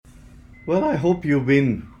Well, I hope you've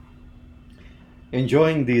been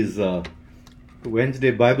enjoying these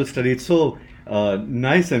Wednesday Bible study. It's so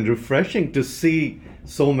nice and refreshing to see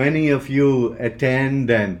so many of you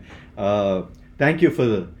attend, and thank you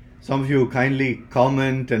for some of you kindly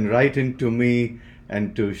comment and write into me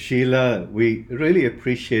and to Sheila. We really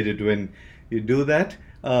appreciate it when you do that.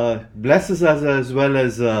 Blesses us as well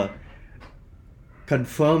as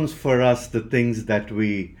confirms for us the things that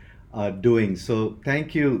we are doing. So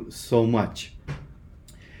thank you so much.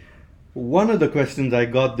 One of the questions I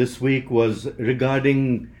got this week was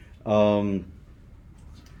regarding the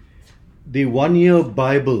 1 year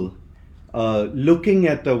Bible, looking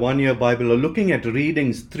at the 1 year Bible or looking at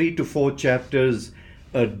readings 3 to 4 chapters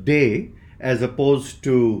a day as opposed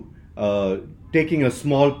to taking a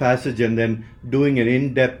small passage and then doing an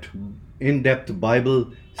in-depth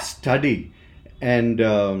Bible study. And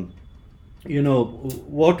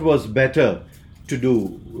what was better to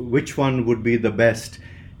do, which one would be the best.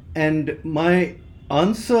 And my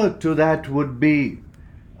answer to that would be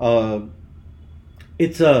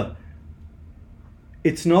it's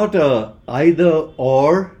not a either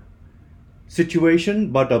or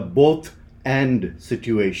situation, but a both and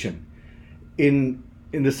situation, in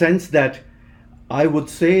the sense that I would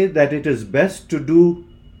say that it is best to do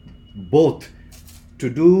both, to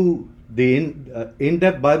do the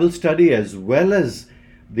in-depth Bible study as well as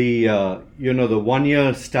the the 1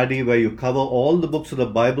 year study where you cover all the books of the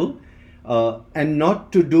Bible, and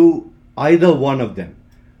not to do either one of them.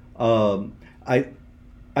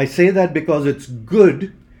 I say that because it's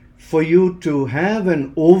good for you to have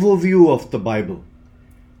an overview of the Bible.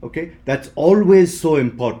 Okay, that's always so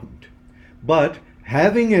important. But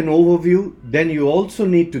having an overview, then you also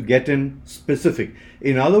need to get in specific.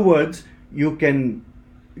 In other words, you can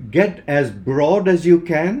get as broad as you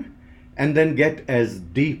can and then get as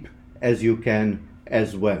deep as you can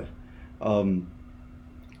as well.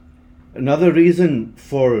 Another reason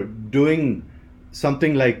for doing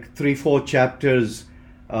something like 3 4 chapters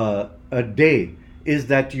a day is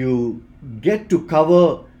that you get to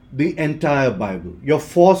cover the entire Bible. You're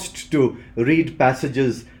forced to read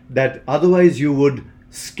passages that otherwise you would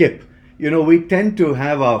skip. We tend to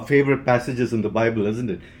have our favorite passages in the Bible, isn't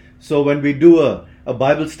it? So when we do a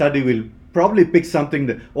Bible study, we'll probably pick something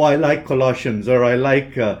that, I like Colossians, or I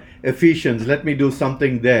like Ephesians, let me do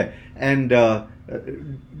something there. And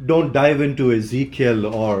don't dive into Ezekiel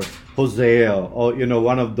or Hosea or,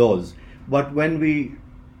 one of those. But when we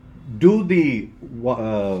do the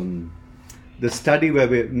study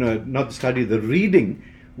where not the study, the reading,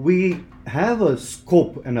 we have a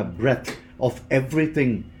scope and a breadth of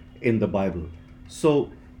everything in the Bible.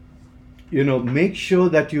 So, make sure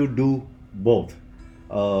that you do both.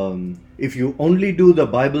 If you only do the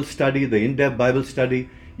Bible study, the in-depth Bible study,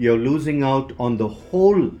 you're losing out on the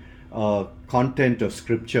whole content of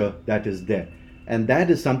Scripture that is there. And that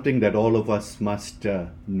is something that all of us must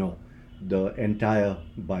know, the entire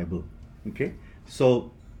Bible. Okay?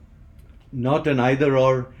 So, not an either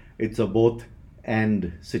or, it's a both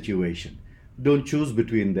and situation. Don't choose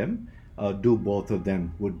between them. Do both of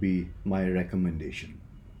them would be my recommendation.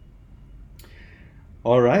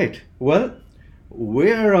 All right. Well,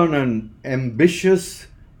 we're on an ambitious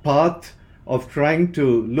path of trying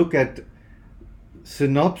to look at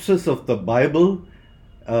synopsis of the Bible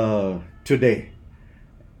today.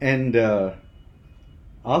 And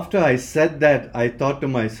after I said that, I thought to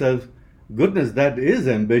myself, goodness, that is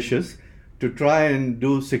ambitious, to try and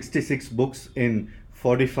do 66 books in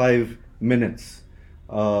 45 minutes.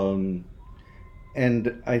 And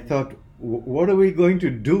I thought, what are we going to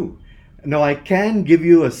do? Now, I can give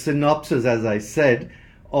you a synopsis, as I said,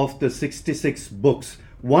 of the 66 books,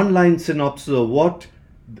 one-line synopsis of what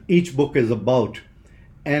each book is about.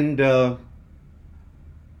 And I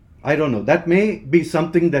don't know, that may be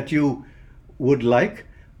something that you would like,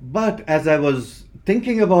 but as I was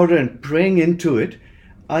thinking about it and praying into it,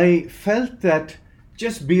 I felt that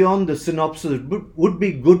just beyond the synopsis, it would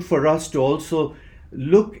be good for us to also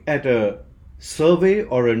look at a survey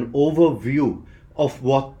or an overview of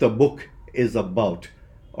what the book is about.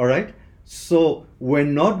 All right? So we're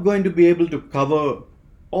not going to be able to cover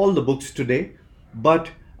all the books today,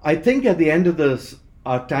 but I think at the end of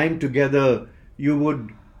our time together, you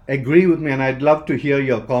would agree with me, and I'd love to hear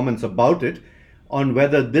your comments about it, on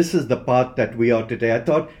whether this is the path that we are today. I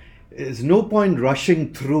thought there's no point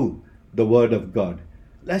rushing through the Word of God.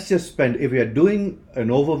 Let's just spend, if we are doing an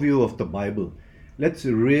overview of the Bible, let's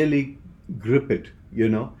really grip it,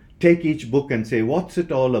 Take each book and say, what's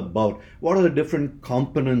it all about? What are the different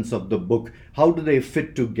components of the book? How do they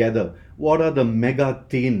fit together? What are the mega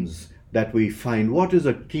themes that we find? What is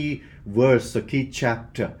a key verse, a key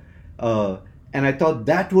chapter? And I thought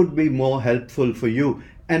that would be more helpful for you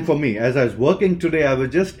and for me. As I was working today, I was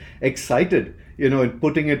just excited, in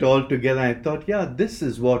putting it all together. I thought, yeah, this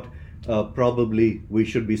is what probably we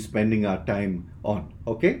should be spending our time on.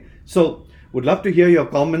 Okay? So, would love to hear your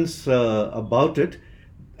comments about it.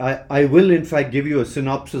 I will, in fact, give you a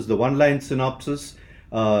synopsis, the one-line synopsis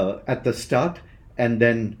at the start, and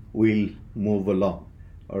then we'll move along.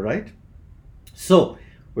 All right? So,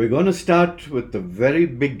 we're going to start with the very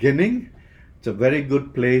beginning. It's a very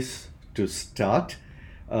good place to start.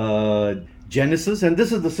 Genesis, and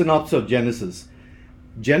this is the synopsis of Genesis.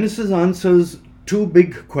 Genesis answers two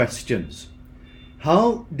big questions.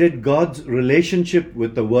 How did God's relationship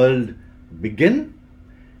with the world begin?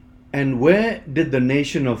 And where did the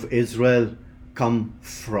nation of Israel come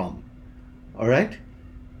from? All right?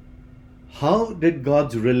 How did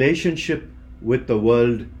God's relationship with the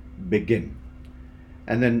world begin?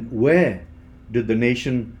 And then where did the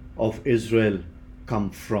nation of Israel come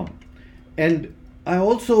from? And I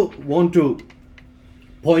also want to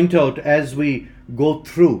point out as we go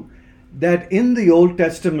through that in the Old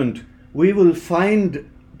Testament we will find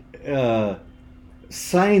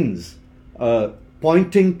signs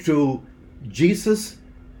pointing to Jesus,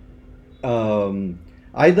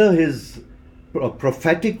 either his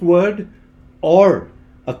prophetic word or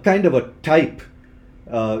a kind of a type.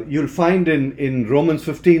 You'll find in Romans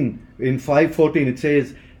 15, in 5:14, it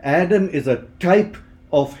says, Adam is a type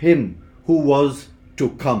of him who was to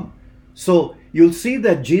come. So you'll see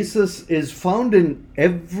that Jesus is found in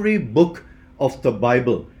every book of the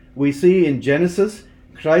Bible. We see in Genesis,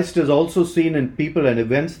 Christ is also seen in people and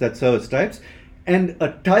events that serve as types. And a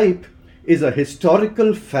type is a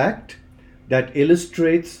historical fact that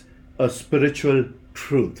illustrates a spiritual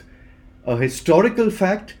truth. A historical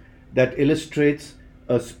fact that illustrates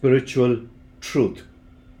a spiritual truth.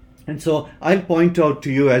 And so I'll point out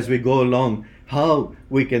to you as we go along how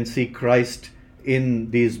we can see Christ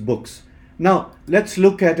in these books. Now, let's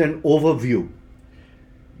look at an overview.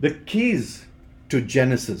 The keys to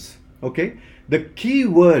Genesis, okay? The key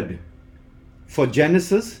word for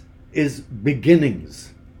Genesis is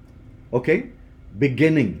beginnings, okay?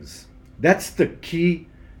 Beginnings. That's the key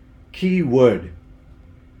word.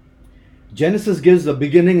 Genesis gives the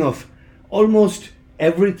beginning of almost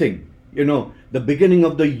everything, the beginning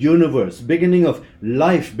of the universe, beginning of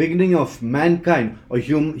life, beginning of mankind or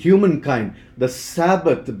humankind, the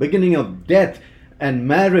Sabbath, the beginning of death and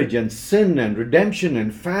marriage and sin and redemption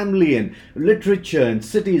and family and literature and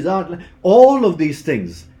cities, art, all of these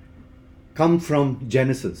things come from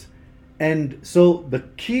Genesis. And so the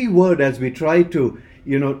key word as we try to,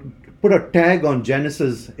 put a tag on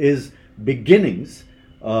Genesis is beginnings,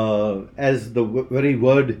 as the very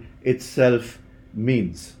word itself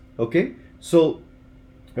means. Okay? So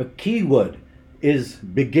a key word is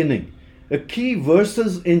beginning. The key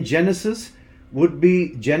verses in Genesis would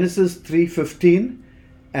be Genesis 3:15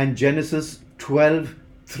 and Genesis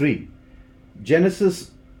 12:3.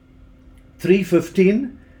 Genesis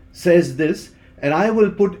 3:15 says this, and I will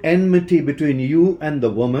put enmity between you and the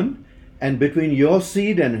woman, and between your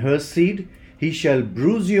seed and her seed. He shall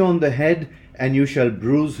bruise you on the head, and you shall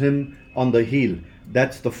bruise him on the heel.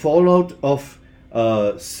 That's the fallout of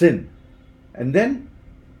sin. And then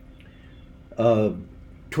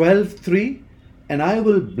 12:3, and I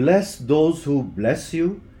will bless those who bless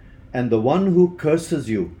you, and the one who curses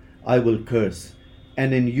you I will curse,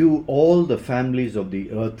 and in you all the families of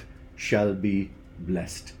the earth shall be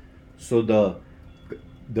blessed. So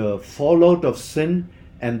the fallout of sin,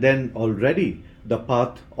 and then already the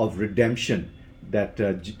path of redemption that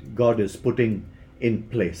God is putting in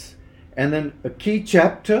place. And then a key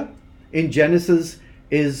chapter in Genesis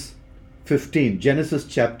is 15, Genesis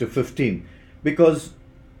chapter 15, because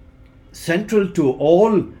central to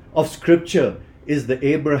all of Scripture is the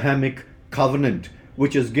Abrahamic covenant,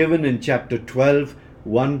 which is given in chapter 12,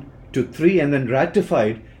 1 to 3, and then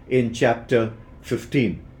ratified in chapter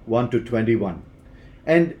 15, 1 to 21.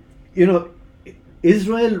 And,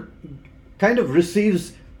 Israel kind of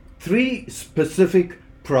receives three specific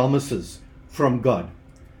promises from God.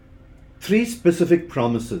 Three specific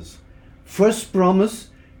promises. First promise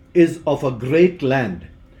is of a great land,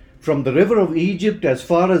 from the river of Egypt as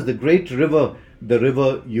far as the great river, the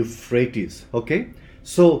river Euphrates. Okay?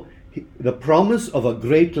 So, the promise of a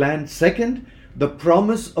great land. Second, the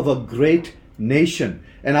promise of a great nation.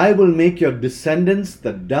 And I will make your descendants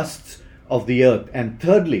the dusts of the earth. And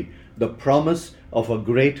thirdly, the promise of a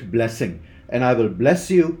great blessing. And I will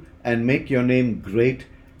bless you and make your name great,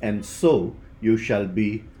 and so you shall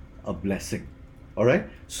be a blessing. All right?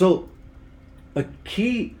 So, a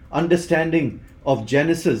key understanding of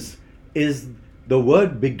Genesis is the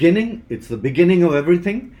word beginning, it's the beginning of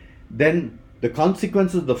everything. Then the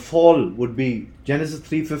consequences of the fall would be Genesis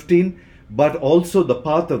 3:15, but also the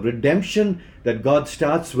path of redemption that God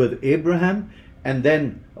starts with Abraham. And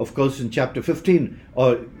then, of course, in chapter 15,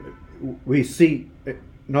 or we see,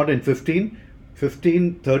 not in 15,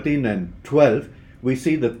 13, and 12, we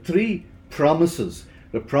see the three promises.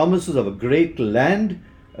 The promises of a great land,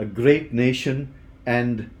 a great nation,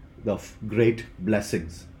 and the great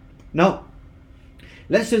blessings. Now,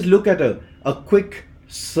 let's just look at a quick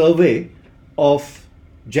survey of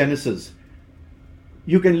Genesis.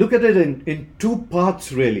 You can look at it in two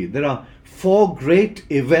parts, really. There are 4 great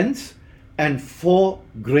events and 4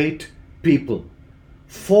 great people.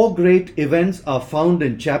 4 great events are found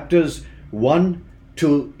in chapters 1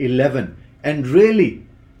 to 11. And really,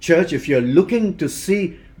 church, if you're looking to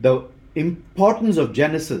see the importance of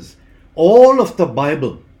Genesis, all of the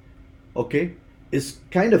Bible, okay, is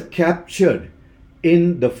kind of captured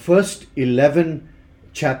in the first 11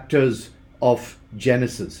 chapters of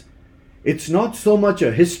Genesis. It's not so much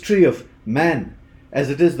a history of man as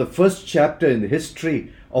it is the first chapter in the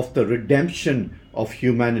history of the redemption of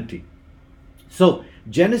humanity. So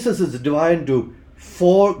Genesis is divided into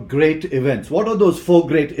 4 great events. What are those 4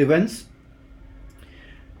 great events?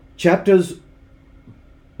 Chapters,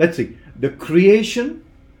 let's see, the creation,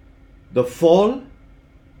 the fall,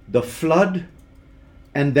 the flood,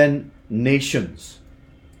 and then nations.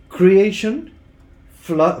 Creation,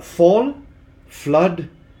 fall, flood,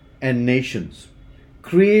 and nations.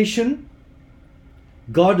 Creation,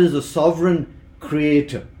 God is a sovereign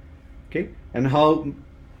creator, okay, and how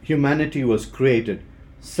humanity was created.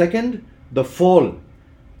 Second, the fall.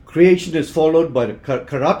 Creation is followed by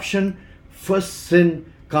corruption. First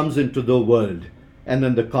sin comes into the world, and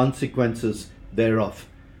then the consequences thereof.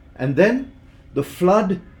 And then the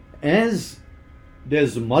flood, as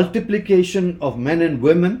there's multiplication of men and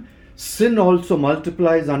women, sin also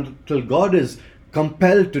multiplies until God is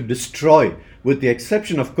compelled to destroy, with the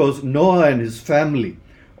exception, of course, Noah and his family,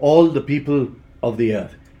 all the people of the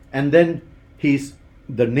earth. And then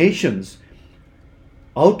the nations,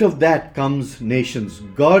 out of that comes nations.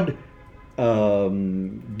 God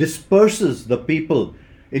disperses the people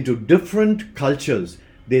into different cultures.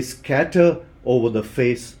 They scatter over the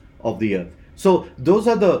face of the earth. So those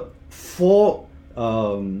are the 4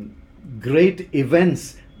 great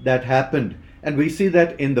events that happened, and we see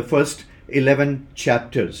that in the first 11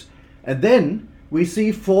 chapters. And then we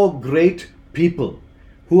see 4 great people.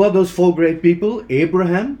 Who are those 4 great people?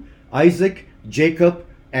 Abraham, Isaac, Jacob,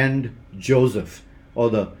 and Joseph, or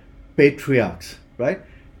the patriarchs, right?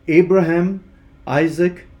 Abraham,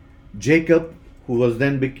 Isaac, Jacob, who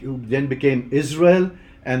then became Israel,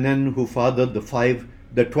 and then who fathered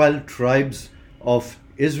the 12 tribes of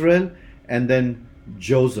Israel, and then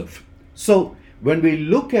Joseph. So when we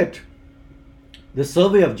look at the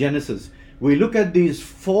survey of Genesis, we look at these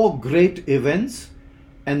 4 great events,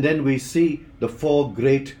 and then we see the 4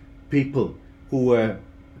 great people who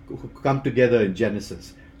come together in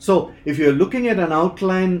Genesis. So if you're looking at an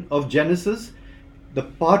outline of Genesis, the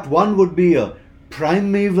part 1 would be a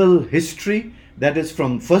primeval history, that is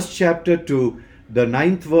from first chapter to the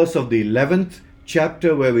 9th verse of the 11th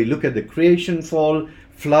chapter, where we look at the creation, fall,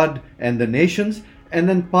 flood, and the nations. And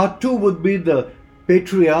then part 2 would be the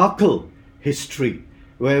patriarchal history,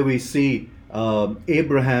 where we see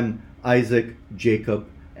Abraham, Isaac, Jacob,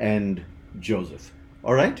 and Joseph.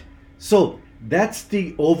 All right? So that's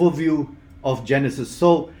the overview of Genesis.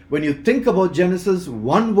 So when you think about Genesis,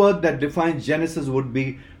 one word that defines Genesis would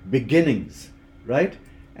be beginnings, right?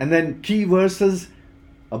 And then key verses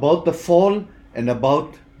about the fall and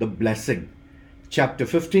about the blessing. Chapter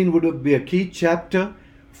 15 would be a key chapter.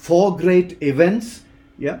 4 great events,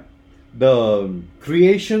 yeah, the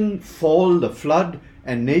creation, fall, the flood,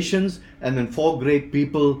 and nations, and then 4 great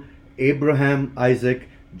people: Abraham, Isaac,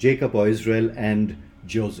 Jacob or Israel, and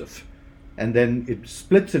Joseph. And then it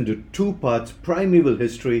splits into 2 parts: primeval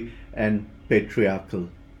history and patriarchal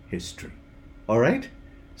history. All right?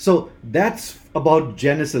 So that's about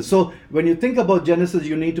Genesis. So when you think about Genesis,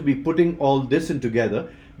 you need to be putting all this in together.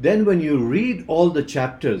 Then when you read all the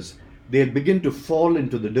chapters, they'll begin to fall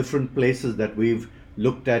into the different places that we've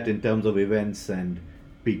looked at in terms of events and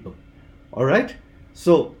people. All right?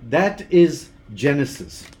 So that is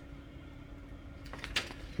Genesis.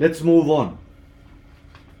 Let's move on.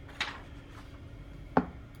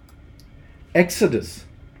 Exodus.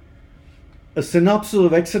 A synopsis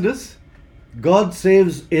of Exodus. God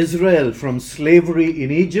saves Israel from slavery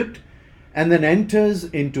in Egypt and then enters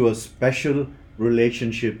into a special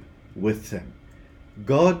relationship with them.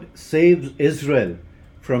 God saves Israel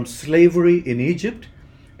from slavery in Egypt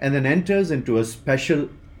and then enters into a special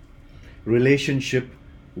relationship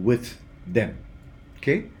with them.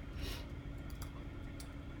 Okay?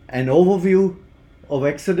 An overview of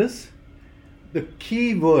Exodus. The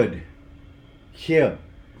key word here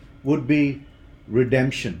would be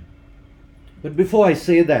redemption. But before I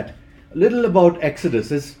say that, a little about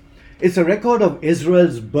Exodus. It's a record of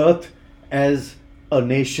Israel's birth as a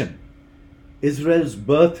nation. Israel's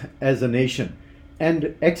birth as a nation.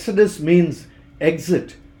 And Exodus means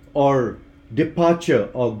exit or departure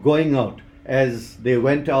or going out, as they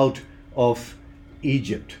went out of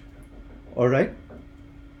Egypt. All right?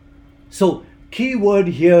 So, key word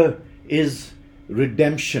here is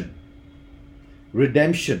redemption.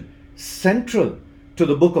 Redemption. Central to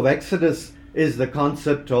the book of Exodus is the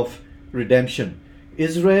concept of redemption.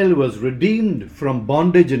 Israel was redeemed from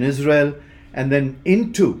bondage in Israel and then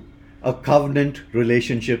into a covenant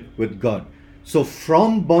relationship with God. So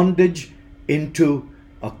from bondage into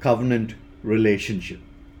a covenant relationship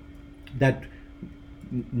that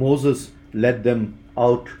Moses led them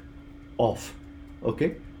out of.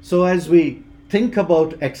 Okay? So as we think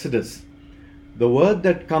about Exodus, the word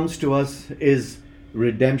that comes to us is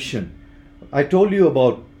redemption. I told you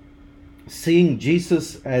about seeing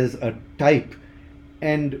Jesus as a type,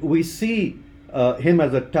 and we see him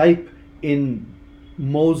as a type in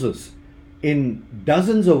Moses. In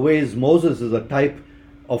dozens of ways, Moses is a type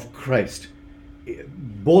of Christ.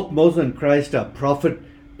 Both Moses and Christ are prophet,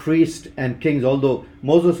 priest, and kings, although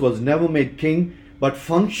Moses was never made king, but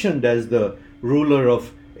functioned as the ruler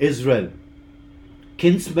of Israel.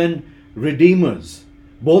 Kinsmen, redeemers.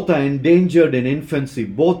 Both are endangered in infancy.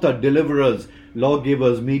 Both are deliverers,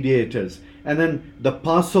 lawgivers, mediators. And then the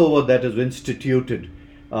Passover that is instituted.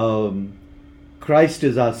 Christ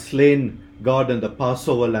is our slain God and the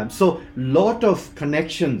Passover lamb. So, lot of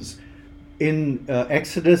connections in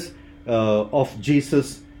Exodus of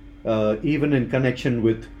Jesus, even in connection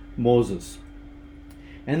with Moses.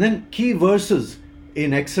 And then key verses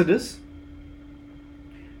in Exodus,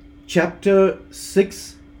 chapter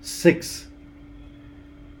 6:6.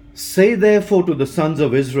 Say therefore to the sons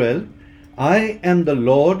of Israel, I am the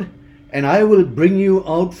Lord, and I will bring you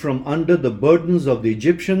out from under the burdens of the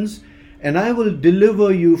Egyptians, and I will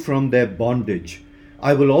deliver you from their bondage.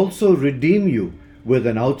 I will also redeem you with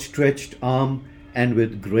an outstretched arm and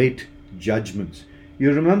with great judgments.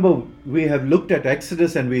 You remember we have looked at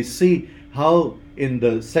Exodus and we see how in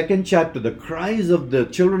the second chapter the cries of the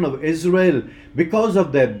children of Israel because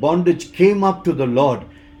of their bondage came up to the Lord.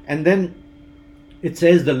 And then it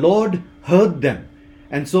says the Lord heard them.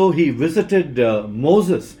 And so he visited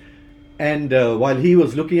Moses, and while he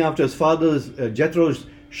was looking after his father's Jethro's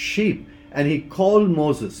sheep, and he called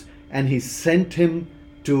Moses and he sent him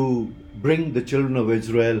to bring the children of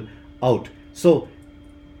Israel out. So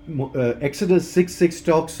Exodus 6:6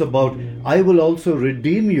 talks about, I will also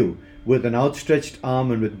redeem you with an outstretched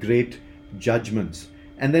arm and with great judgments.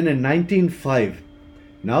 And then in 19:5,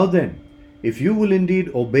 now then, if you will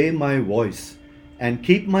indeed obey my voice and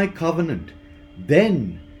keep my covenant,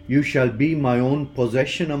 then you shall be my own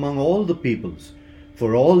possession among all the peoples,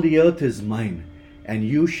 for all the earth is mine, and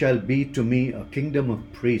you shall be to me a kingdom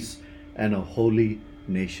of priests and a holy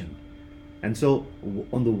nation. And so,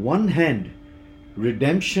 on the one hand,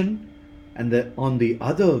 redemption, and on the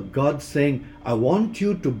other, God saying, I want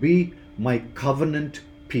you to be my covenant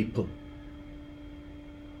people.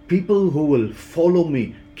 People who will follow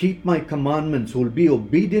me, keep my commandments, who will be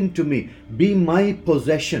obedient to me, be my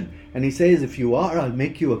possession. And he says, if you are, I'll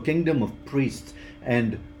make you a kingdom of priests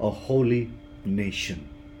and a holy nation.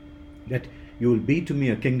 That you will be to me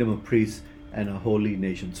a kingdom of priests and a holy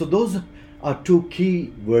nation. So those are two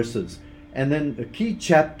key verses. And then a key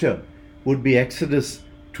chapter would be Exodus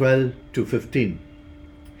 12 to 15.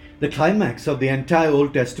 The climax of the entire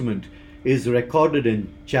Old Testament is recorded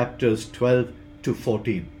in chapters 12 to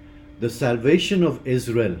 14. The salvation of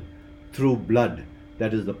Israel through blood,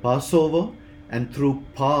 that is the Passover, and through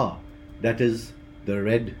power, that is the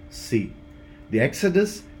Red Sea. The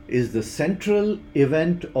Exodus is the central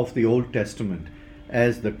event of the Old Testament,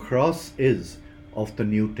 as the cross is of the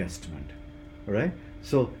New Testament. All right?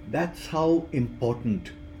 So that's how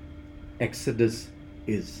important Exodus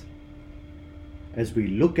is. As we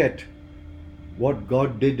look at what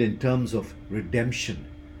God did in terms of redemption,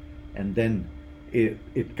 and then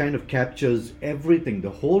it kind of captures everything, the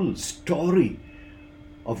whole story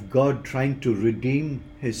of God trying to redeem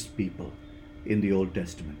his people in the Old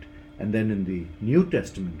Testament. And then in the New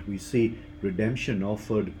Testament, we see redemption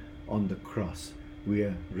offered on the cross. We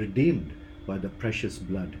are redeemed by the precious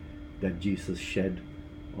blood that Jesus shed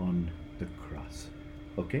on the cross.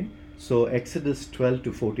 Okay? So Exodus 12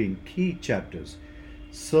 to 14, key chapters.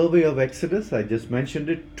 survey of Exodus, I just mentioned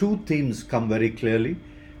it, two themes come very clearly: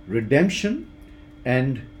 redemption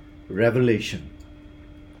and revelation.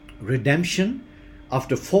 Redemption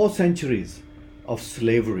after 4 centuries of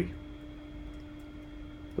slavery.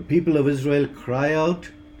 The people of Israel cry out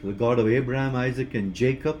to the God of Abraham, Isaac, and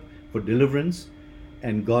Jacob for deliverance,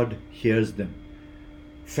 and God hears them.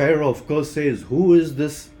 Pharaoh, of course, says, "Who is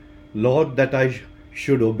this Lord that I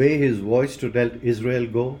should obey his voice to let Israel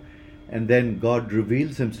go?" And then God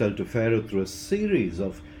reveals himself to Pharaoh through a series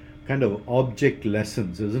of kind of object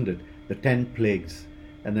lessons, isn't it? The 10 plagues.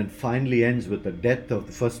 And then finally ends with the death of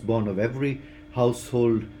the firstborn of every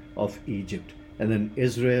household of Egypt. And then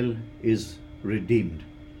Israel is redeemed.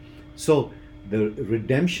 So the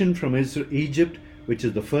redemption from Egypt, which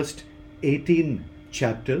is the first 18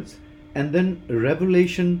 chapters, and then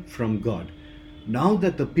revelation from God. Now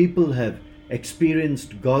that the people have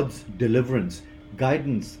experienced God's deliverance,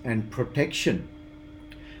 guidance, and protection,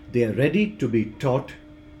 they are ready to be taught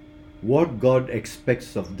what God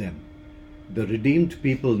expects of them. The redeemed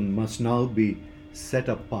people must now be set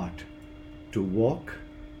apart to walk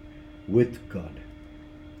with God.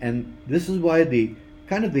 And this is why the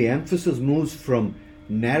emphasis moves from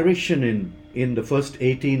narration in the first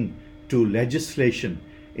 18 to legislation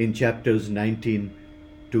in chapters 19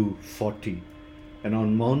 to 40. And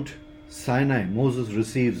on Mount Sinai, Moses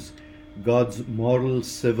receives God's moral,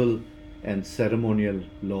 civil, and ceremonial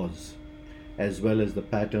laws, as well as the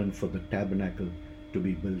pattern for the tabernacle to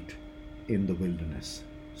be built in the wilderness.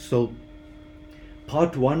 So,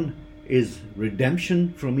 part 1 is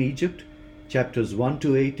redemption from Egypt, chapters 1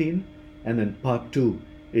 to 18, and then part 2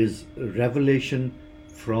 is revelation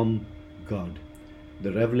from God.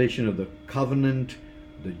 The revelation of the covenant,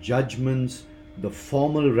 the judgments, the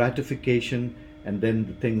formal ratification, and then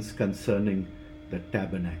the things concerning the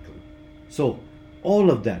tabernacle. So, all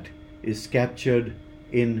of that is captured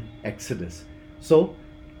in Exodus. So,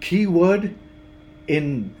 key word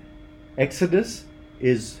in Exodus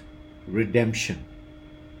is redemption.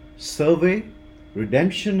 Survey,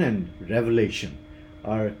 redemption, and revelation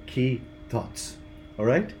are key thoughts. All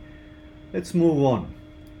right? Let's move on.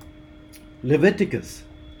 Leviticus.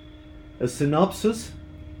 A synopsis.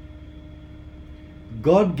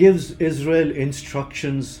 God gives Israel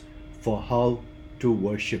instructions for how to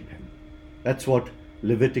worship Him. That's what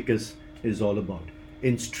Leviticus is all about.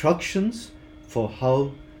 Instructions for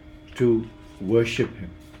how to worship Him.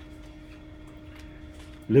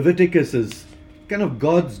 Leviticus is kind of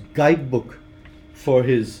God's guidebook for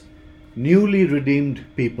His newly redeemed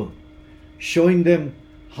people, showing them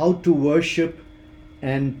how to worship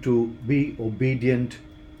and to be obedient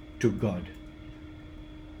to God.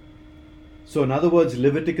 So in other words,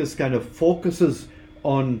 Leviticus kind of focuses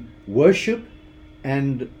on worship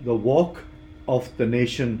and the walk of the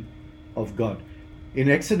nation of God. In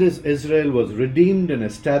Exodus, Israel was redeemed and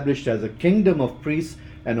established as a kingdom of priests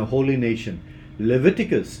and a holy nation.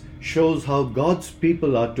 Leviticus shows how God's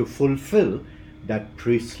people are to fulfill that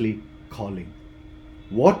priestly calling.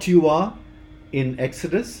 What you are in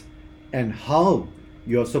Exodus and how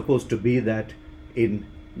you're supposed to be that in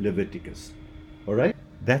Leviticus. All right?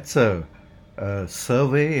 That's a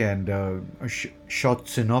survey and a short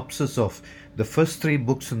synopsis of the first 3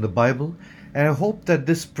 books in the Bible. And I hope that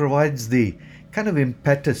this provides the kind of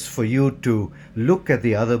impetus for you to look at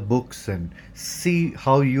the other books and see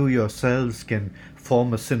how you yourselves can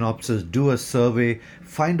form a synopsis, do a survey,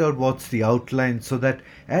 find out what's the outline, so that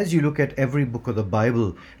as you look at every book of the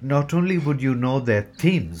Bible, not only would you know their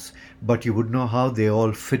themes, but you would know how they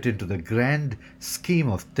all fit into the grand scheme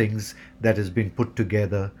of things that has been put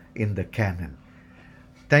together in the canon.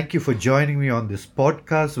 Thank you for joining me on this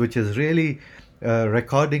podcast, which is really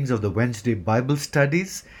recordings of the Wednesday Bible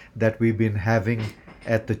studies that we've been having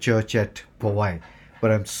at the church at Powai.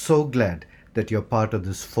 But I'm so glad that you're part of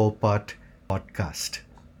this 4-part podcast.